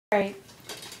Alright,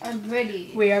 I'm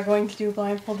ready. we are going to do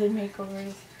blindfolded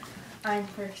makeovers. I'm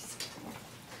first.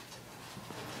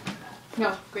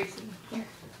 No, Gracee. Here.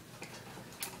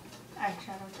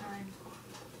 Eyeshadow time.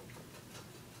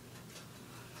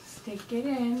 Stick it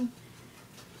in.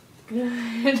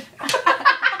 Good.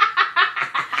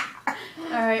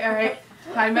 Alright.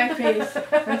 Hide my face.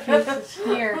 My face is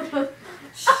here.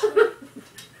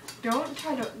 Don't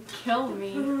try to kill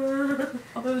me.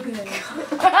 Okay.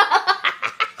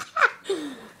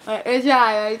 Alright, it's your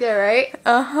eye right there, right?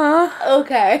 Uh-huh.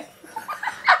 Okay.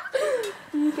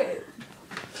 Okay.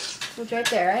 It's right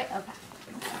there, right? Okay.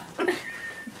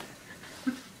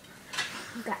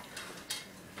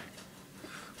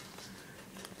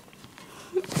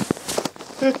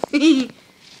 Okay.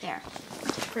 There.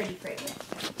 Pretty.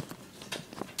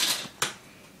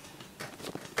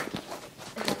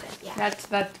 Yeah. That's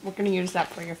we're gonna use that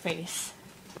for your face.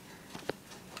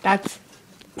 That's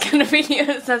gonna be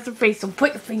used as a face, so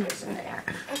put your fingers in there.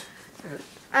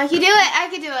 I can do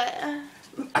it.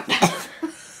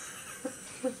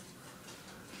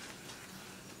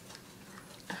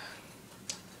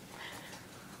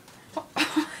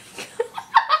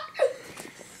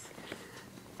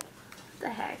 The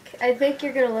heck? I think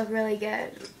you're gonna look really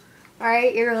good.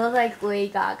 Alright, you're gonna look like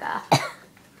Lady Gaga.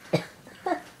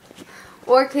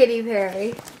 Or Katy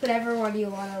Perry. Whatever one you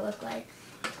wanna look like.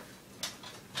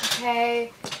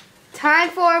 Okay. Time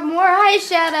for more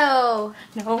eyeshadow!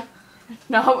 No,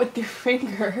 not with your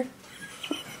finger.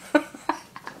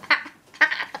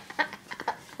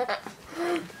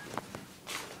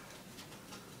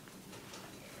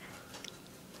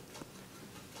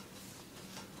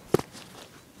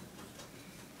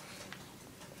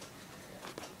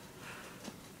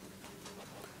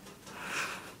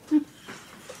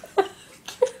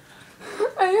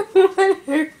 I want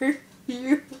to hurt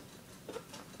you.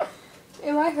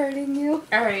 Am I hurting you?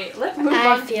 Alright, let's move on.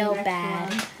 I to feel the next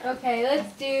bad. one. Okay,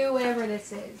 let's do whatever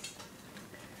this is.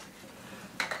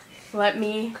 Let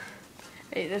me.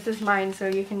 Hey, this is mine, so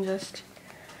you can just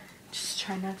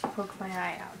try not to poke my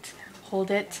eye out. Hold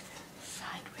it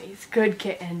sideways. Good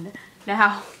kitten.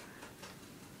 Now.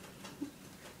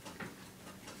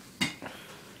 Oh,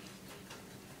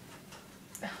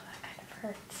 that kind of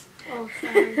hurts. Oh,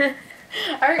 sorry.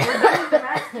 Alright, we're done with the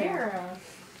mascara.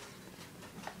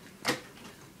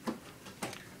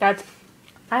 That's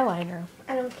eyeliner.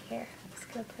 I don't care. I'm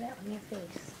just gonna put it on your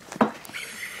face.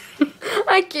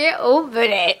 I can't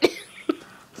open it.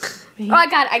 Oh, I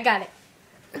got it.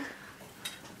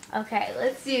 Okay,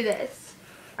 let's do this.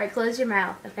 Alright, close your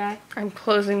mouth, okay? I'm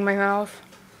closing my mouth.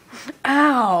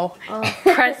 Ow! Oh.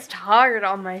 Pressed hard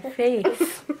on my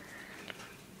face.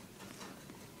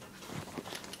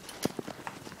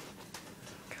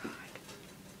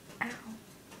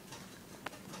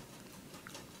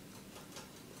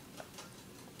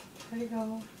 There you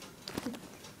go.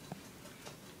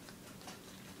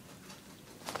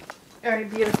 Alright,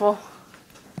 beautiful.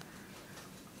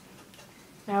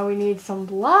 Now we need some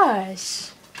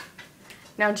blush.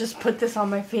 Now just put this on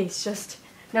my face. Just,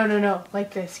 no,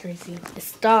 like this, Gracee. A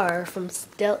star from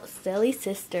Silly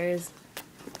Sisters.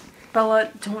 Bella,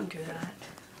 don't do that.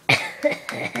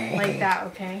 Like that,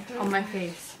 okay? On my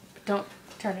face. Don't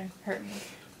try to hurt me.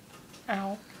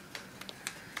 Ow.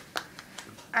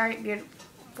 Alright, beautiful.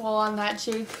 On that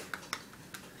shade.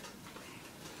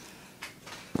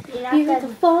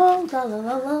 Beautiful. La, la,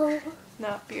 la, la.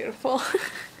 Not beautiful.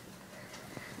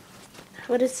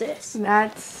 What is this?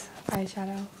 That's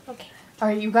eyeshadow. Okay.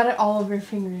 Alright, you got it all over your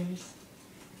fingers.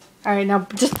 Alright, now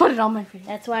just put it on my face.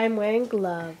 That's why I'm wearing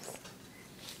gloves.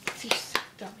 You're so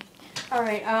dummy.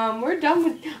 Alright, we're done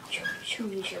with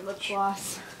lip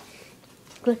gloss.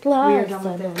 Lip gloss. We are done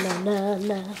with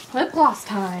this. Lip gloss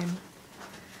time.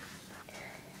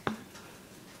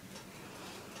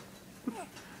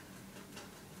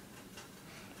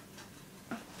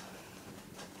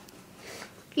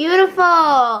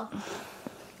 Beautiful.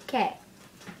 Okay.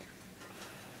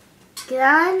 Get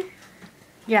on.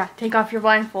 Yeah, take off your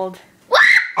blindfold.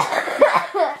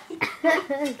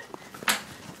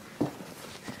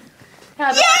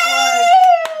 How'd that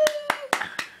look?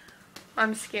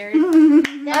 I'm scared.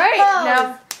 Alright,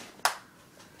 now.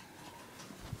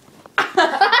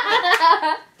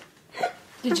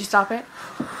 Did you stop it?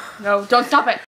 No, don't stop it.